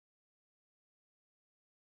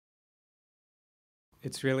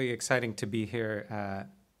It's really exciting to be here.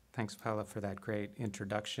 Thanks, Paola, for that great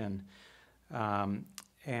introduction. What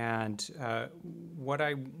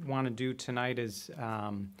I want to do tonight is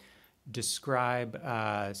describe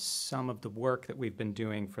some of the work that we've been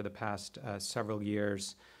doing for the past several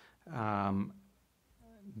years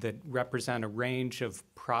that represent a range of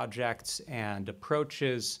projects and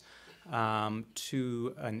approaches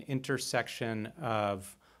to an intersection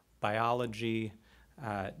of biology,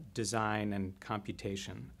 design, and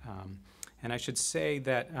computation. And I should say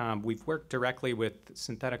that we've worked directly with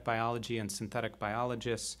synthetic biology and synthetic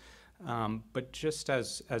biologists, but just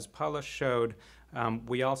as Paula showed,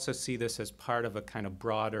 we also see this as part of a kind of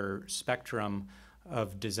broader spectrum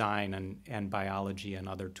of design and biology and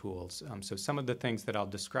other tools. So some of the things that I'll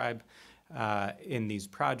describe in these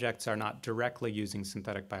projects are not directly using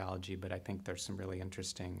synthetic biology, but I think there's some really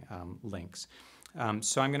interesting links.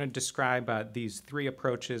 So I'm going to describe these three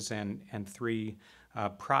approaches and three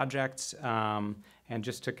projects, and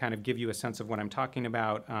just to kind of give you a sense of what I'm talking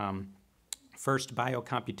about. First,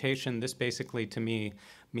 biocomputation. This basically, to me,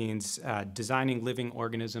 means designing living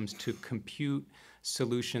organisms to compute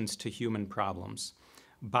solutions to human problems.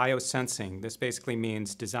 Biosensing. This basically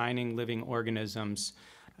means designing living organisms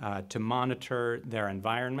to monitor their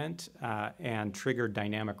environment and trigger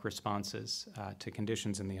dynamic responses to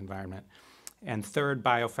conditions in the environment. And third,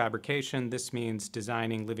 biofabrication. This means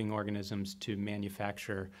designing living organisms to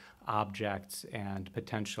manufacture objects and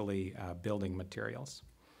potentially building materials.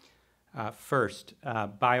 First,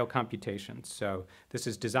 biocomputation. So this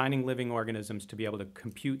is designing living organisms to be able to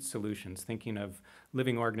compute solutions, thinking of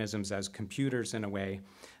living organisms as computers in a way.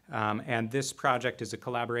 And this project is a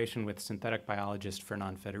collaboration with synthetic biologist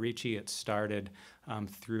Fernand Federici. It started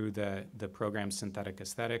through the program Synthetic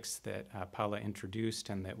Aesthetics that Paola introduced,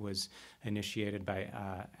 and that was initiated by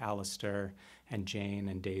Alistair and Jane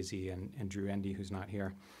and Daisy and Drew Endy, who's not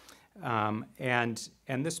here. And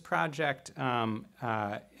this project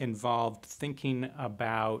involved thinking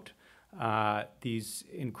about these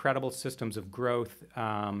incredible systems of growth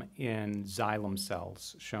in xylem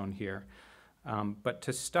cells, shown here. But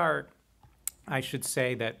to start, I should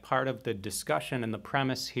say that part of the discussion and the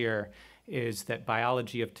premise here is that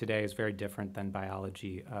biology of today is very different than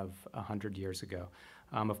biology of 100 years ago.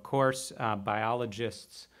 Of course,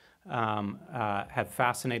 biologists have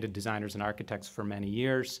fascinated designers and architects for many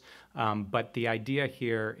years, but the idea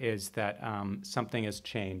here is that something has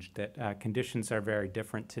changed, that conditions are very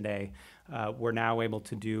different today. We're now able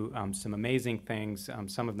to do some amazing things,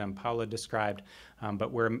 some of them Paola described,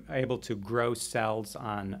 but we're able to grow cells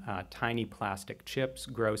on tiny plastic chips,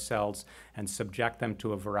 grow cells and subject them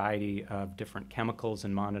to a variety of different chemicals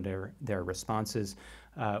and monitor their responses.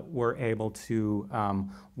 We're able to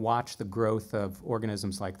watch the growth of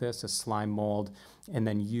organisms like this, a slime mold, and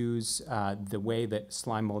then use the way that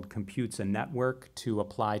slime mold computes a network to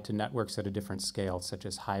apply to networks at a different scale, such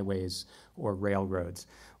as highways or railroads.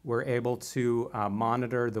 We're able to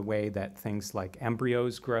monitor the way that things like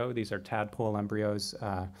embryos grow. These are tadpole embryos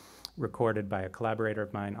recorded by a collaborator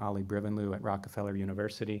of mine, Ali Brivenloo at Rockefeller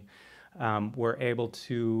University. We're able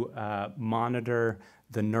to monitor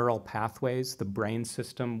the neural pathways, the brain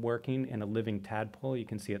system working in a living tadpole. You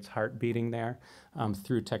can see its heart beating there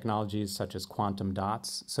through technologies such as quantum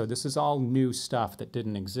dots. So this is all new stuff that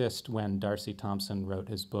didn't exist when Darcy Thompson wrote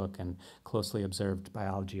his book and closely observed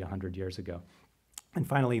biology 100 years ago. And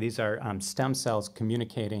finally, these are stem cells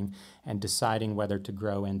communicating and deciding whether to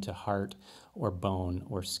grow into heart or bone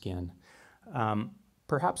or skin.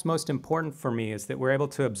 Perhaps most important for me is that we're able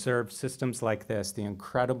to observe systems like this, the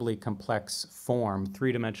incredibly complex form,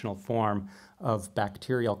 three-dimensional form of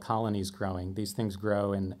bacterial colonies growing. These things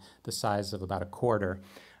grow in the size of about a quarter.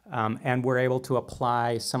 And we're able to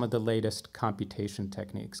apply some of the latest computation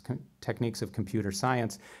techniques of computer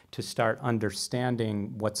science to start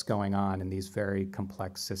understanding what's going on in these very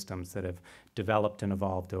complex systems that have developed and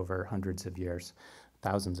evolved over hundreds of years,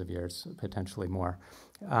 thousands of years, potentially more.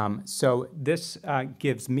 So this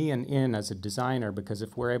gives me an in as a designer, because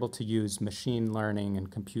if we're able to use machine learning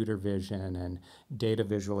and computer vision and data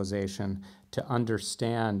visualization to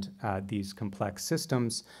understand these complex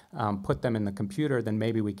systems, put them in the computer, then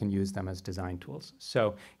maybe we can use them as design tools.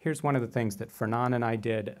 So here's one of the things that Fernand and I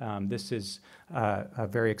did. This is a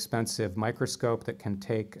very expensive microscope that can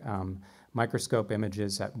take microscope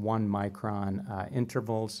images at 1 micron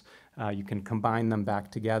intervals. You can combine them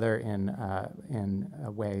back together in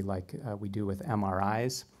a way like we do with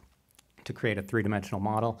MRIs to create a three-dimensional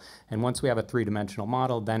model. And once we have a three-dimensional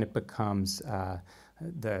model, then it becomes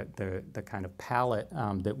the kind of palette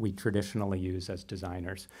that we traditionally use as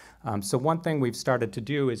designers. So one thing we've started to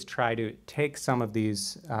do is try to take some of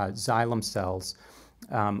these xylem cells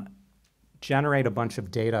generate a bunch of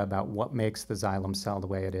data about what makes the xylem cell the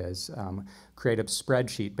way it is, create a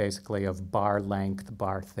spreadsheet basically of bar length,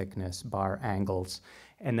 bar thickness, bar angles,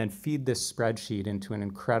 and then feed this spreadsheet into an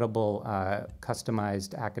incredible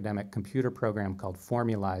customized academic computer program called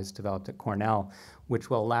Formulize, developed at Cornell, which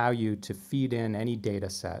will allow you to feed in any data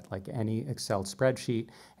set, like any Excel spreadsheet,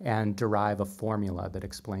 and derive a formula that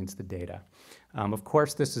explains the data. Of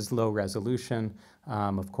course, this is low resolution.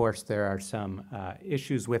 Of course, there are some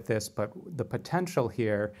issues with this, but the potential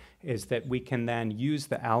here is that we can then use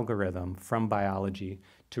the algorithm from biology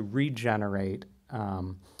to regenerate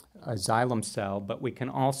a xylem cell, but we can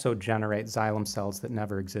also generate xylem cells that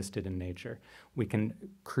never existed in nature. We can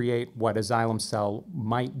create what a xylem cell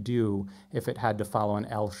might do if it had to follow an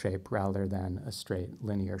L shape rather than a straight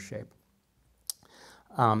linear shape.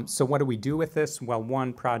 So what do we do with this? Well,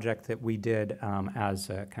 one project that we did as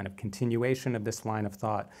a kind of continuation of this line of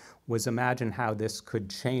thought was imagine how this could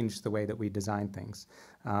change the way that we design things.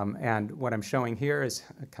 And what I'm showing here is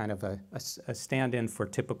a kind of a stand-in for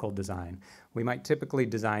typical design. We might typically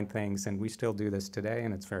design things, and we still do this today,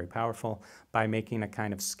 and it's very powerful, by making a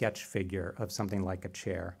kind of sketch figure of something like a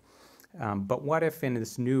chair. But what if in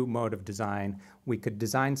this new mode of design, we could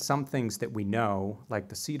design some things that we know, like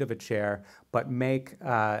the seat of a chair, but make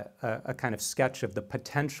a kind of sketch of the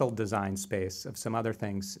potential design space of some other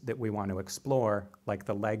things that we want to explore, like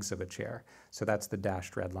the legs of a chair. So that's the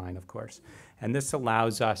dashed red line, of course. And this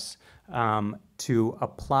allows us to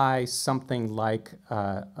apply something like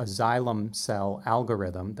a xylem cell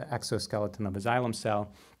algorithm, the exoskeleton of a xylem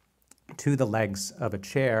cell, to the legs of a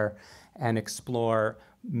chair and explore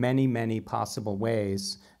many, many possible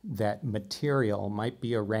ways that material might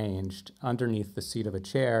be arranged underneath the seat of a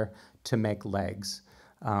chair to make legs.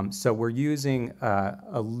 So we're using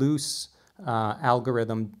a loose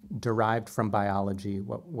algorithm derived from biology,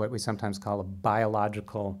 what we sometimes call a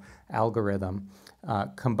biological algorithm,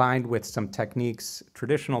 combined with some techniques,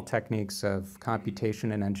 traditional techniques of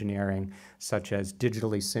computation and engineering, such as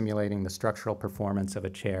digitally simulating the structural performance of a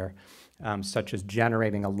chair, such as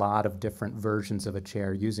generating a lot of different versions of a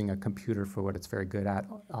chair, using a computer for what it's very good at,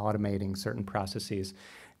 automating certain processes,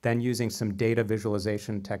 then using some data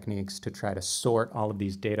visualization techniques to try to sort all of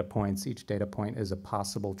these data points. Each data point is a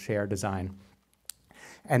possible chair design.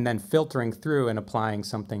 And then filtering through and applying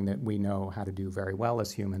something that we know how to do very well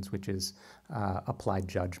as humans, which is applied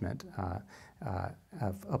judgment,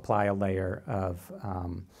 apply a layer of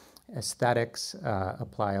aesthetics,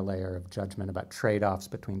 apply a layer of judgment about trade-offs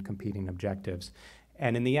between competing objectives.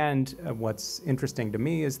 And in the end, what's interesting to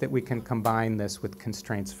me is that we can combine this with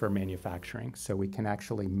constraints for manufacturing, so we can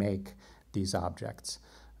actually make these objects.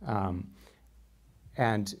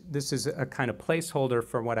 And this is a kind of placeholder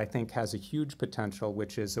for what I think has a huge potential,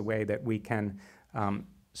 which is a way that we can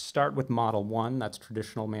start with model one, that's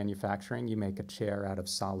traditional manufacturing. You make a chair out of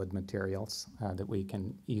solid materials that we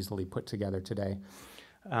can easily put together today.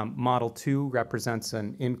 Model two represents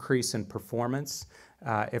an increase in performance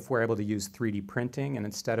if we're able to use 3D printing, and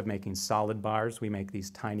instead of making solid bars, we make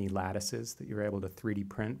these tiny lattices that you're able to 3D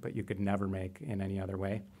print, but you could never make in any other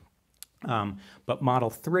way. But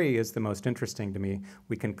model three is the most interesting to me.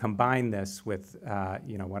 We can combine this with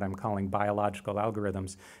what I'm calling biological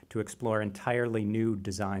algorithms to explore entirely new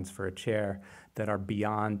designs for a chair that are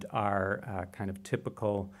beyond our kind of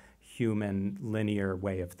typical human linear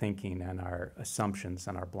way of thinking and our assumptions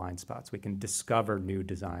and our blind spots. We can discover new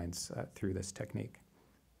designs through this technique.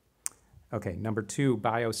 Okay, number two,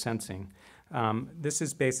 biosensing. This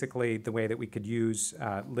is basically the way that we could use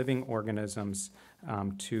living organisms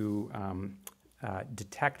to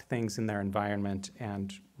detect things in their environment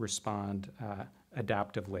and respond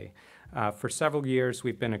adaptively. For several years,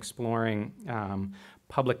 we've been exploring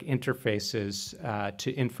public interfaces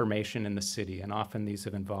to information in the city, and often these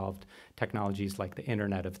have involved technologies like the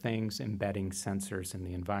Internet of Things, embedding sensors in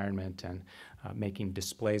the environment and making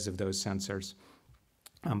displays of those sensors.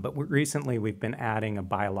 But recently, we've been adding a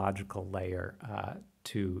biological layer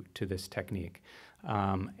to this technique.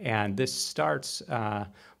 And this starts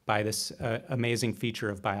by this amazing feature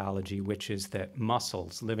of biology, which is that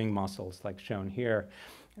muscles, living muscles like shown here,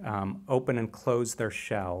 open and close their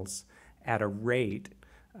shells at a rate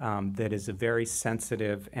that is a very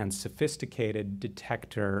sensitive and sophisticated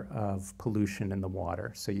detector of pollution in the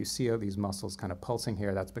water. So you see all these muscles kind of pulsing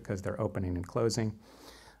here. That's because they're opening and closing.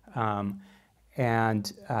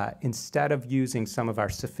 And instead of using some of our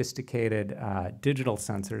sophisticated digital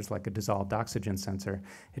sensors, like a dissolved oxygen sensor,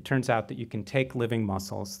 it turns out that you can take living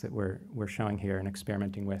muscles that we're showing here and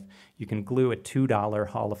experimenting with. You can glue a $2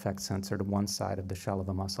 Hall effect sensor to one side of the shell of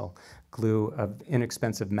a muscle, glue an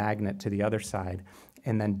inexpensive magnet to the other side,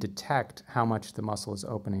 and then detect how much the mussel is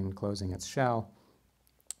opening and closing its shell.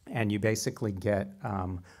 And you basically get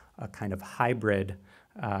a kind of hybrid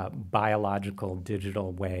biological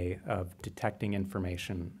digital way of detecting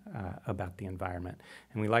information about the environment.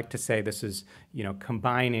 And we like to say this is,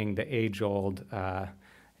 combining the age-old,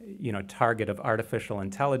 target of artificial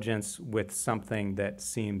intelligence with something that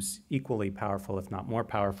seems equally powerful, if not more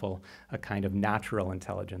powerful, a kind of natural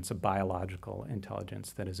intelligence, a biological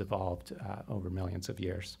intelligence that has evolved over millions of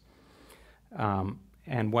years.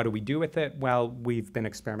 And what do we do with it? Well, we've been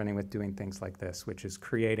experimenting with doing things like this, which is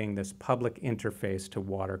creating this public interface to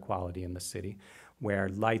water quality in the city, where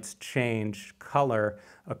lights change color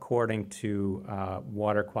according to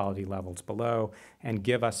water quality levels below, and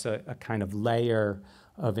give us a kind of layer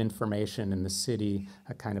of information in the city,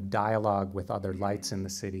 a kind of dialogue with other lights in the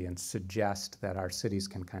city, and suggest that our cities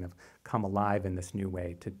can kind of come alive in this new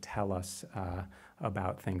way to tell us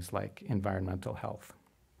about things like environmental health.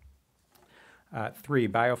 3,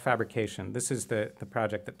 biofabrication. This is the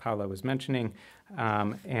project that Paola was mentioning,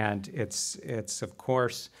 and it's of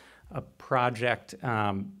course a project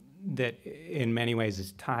that in many ways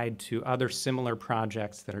is tied to other similar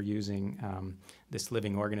projects that are using this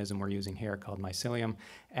living organism we're using here called mycelium,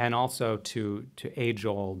 and also to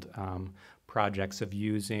age-old projects of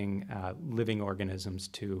using living organisms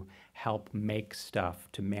to help make stuff,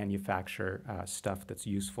 to manufacture stuff that's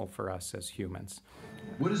useful for us as humans.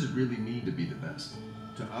 What does it really mean to be the best?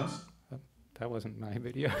 To us? That wasn't my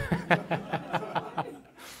video.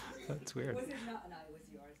 That's weird. Was it not? No, it was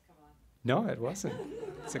yours. Come on. No, it wasn't.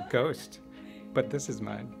 It's a ghost. But this is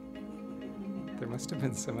mine. There must have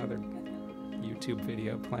been some other YouTube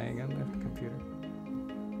video playing on the computer.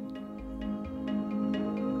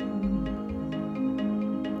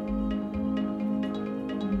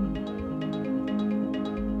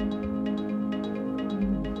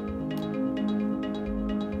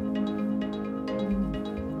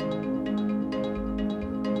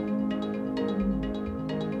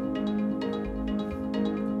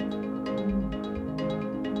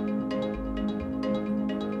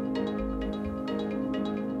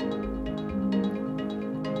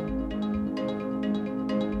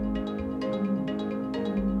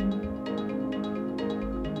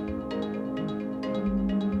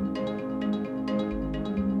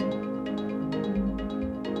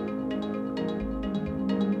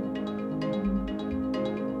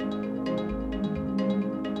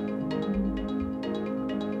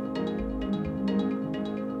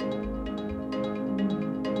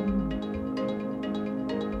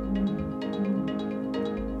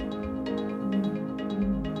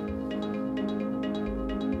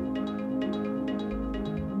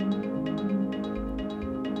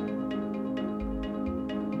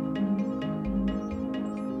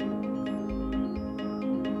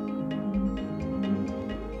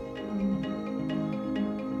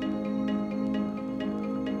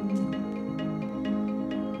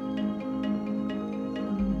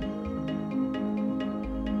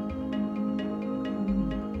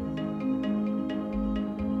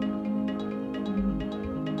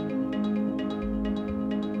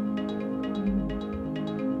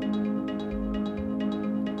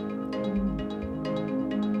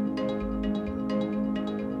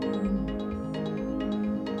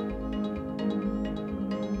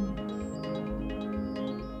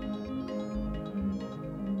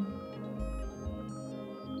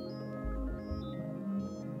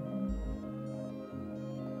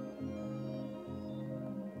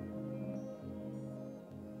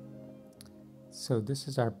 So this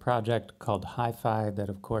is our project called Highfive that,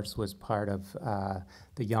 of course, was part of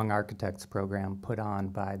the Young Architects program put on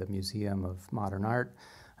by the Museum of Modern Art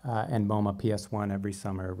and MoMA PS1 every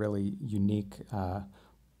summer. A really unique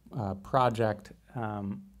project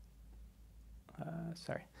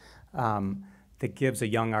that gives a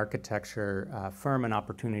young architecture firm an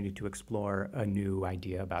opportunity to explore a new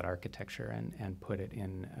idea about architecture and put it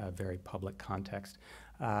in a very public context.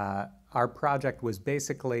 Our project was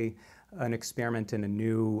basically an experiment in a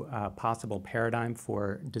new possible paradigm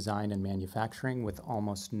for design and manufacturing with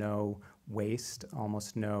almost no waste,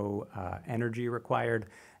 almost no energy required,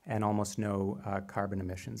 and almost no carbon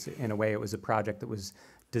emissions. In a way, it was a project that was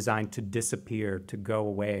designed to disappear, to go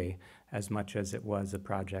away, as much as it was a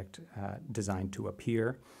project designed to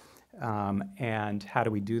appear. And how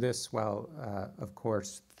do we do this? Well, of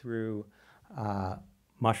course, through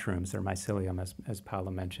mushrooms or mycelium, as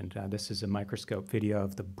Paola mentioned. This is a microscope video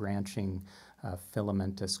of the branching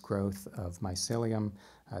filamentous growth of mycelium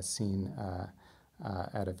seen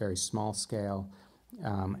at a very small scale.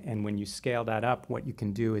 And when you scale that up, what you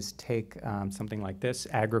can do is take something like this,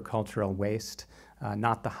 agricultural waste,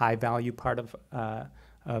 not the high value part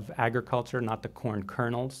of agriculture, not the corn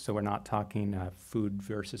kernels. So we're not talking food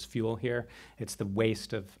versus fuel here. It's the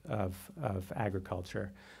waste of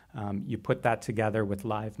agriculture. You put that together with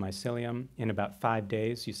live mycelium. In about 5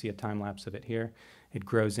 days, you see a time lapse of it here, it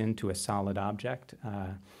grows into a solid object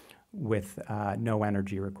with no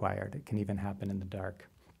energy required. It can even happen in the dark.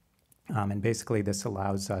 And basically this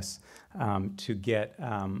allows us to get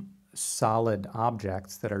solid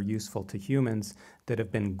objects that are useful to humans that have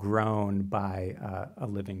been grown by a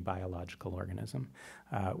living biological organism.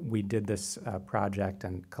 We did this project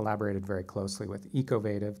and collaborated very closely with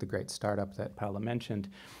Ecovative, the great startup that Paola mentioned,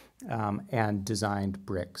 and designed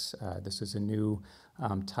bricks. This is a new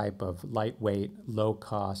type of lightweight,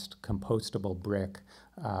 low-cost, compostable brick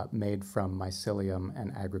made from mycelium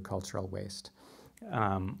and agricultural waste.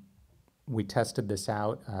 We tested this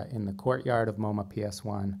out in the courtyard of MoMA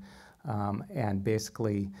PS1 and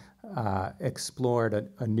basically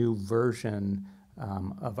explored a new version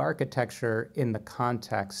of architecture in the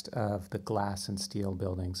context of the glass and steel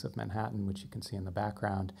buildings of Manhattan, which you can see in the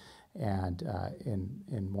background, and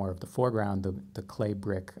in more of the foreground, the clay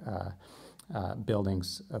brick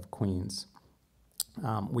buildings of Queens.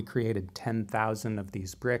 We created 10,000 of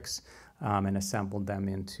these bricks and assembled them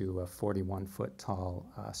into a 41-foot tall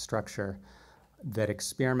structure that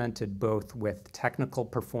experimented both with technical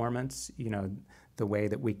performance, the way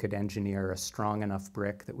that we could engineer a strong enough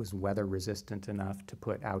brick that was weather resistant enough to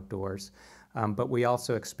put outdoors. But we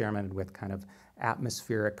also experimented with kind of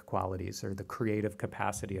atmospheric qualities, or the creative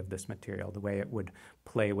capacity of this material, the way it would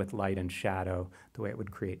play with light and shadow, the way it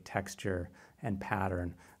would create texture and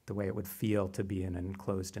pattern, the way it would feel to be in an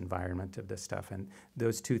enclosed environment of this stuff. And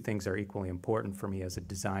those two things are equally important for me as a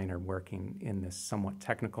designer working in this somewhat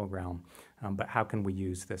technical realm. But how can we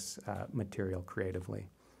use this material creatively?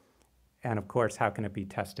 And of course, how can it be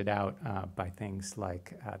tested out by things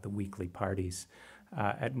like the weekly parties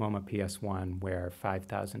at MoMA PS1, where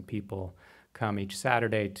 5,000 people come each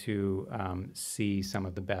Saturday to see some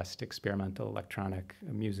of the best experimental electronic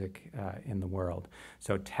music in the world.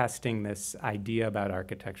 So testing this idea about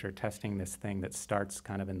architecture, testing this thing that starts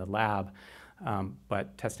kind of in the lab,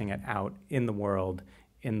 but testing it out in the world,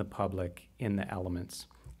 in the public, in the elements,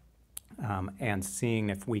 and seeing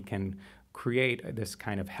if we can create this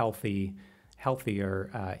kind of healthier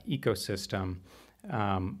ecosystem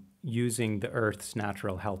using the Earth's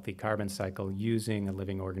natural healthy carbon cycle, using a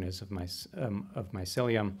living organism of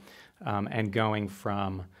mycelium, and going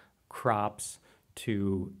from crops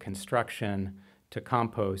to construction to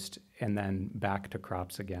compost, and then back to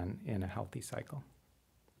crops again in a healthy cycle.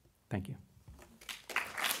 Thank you.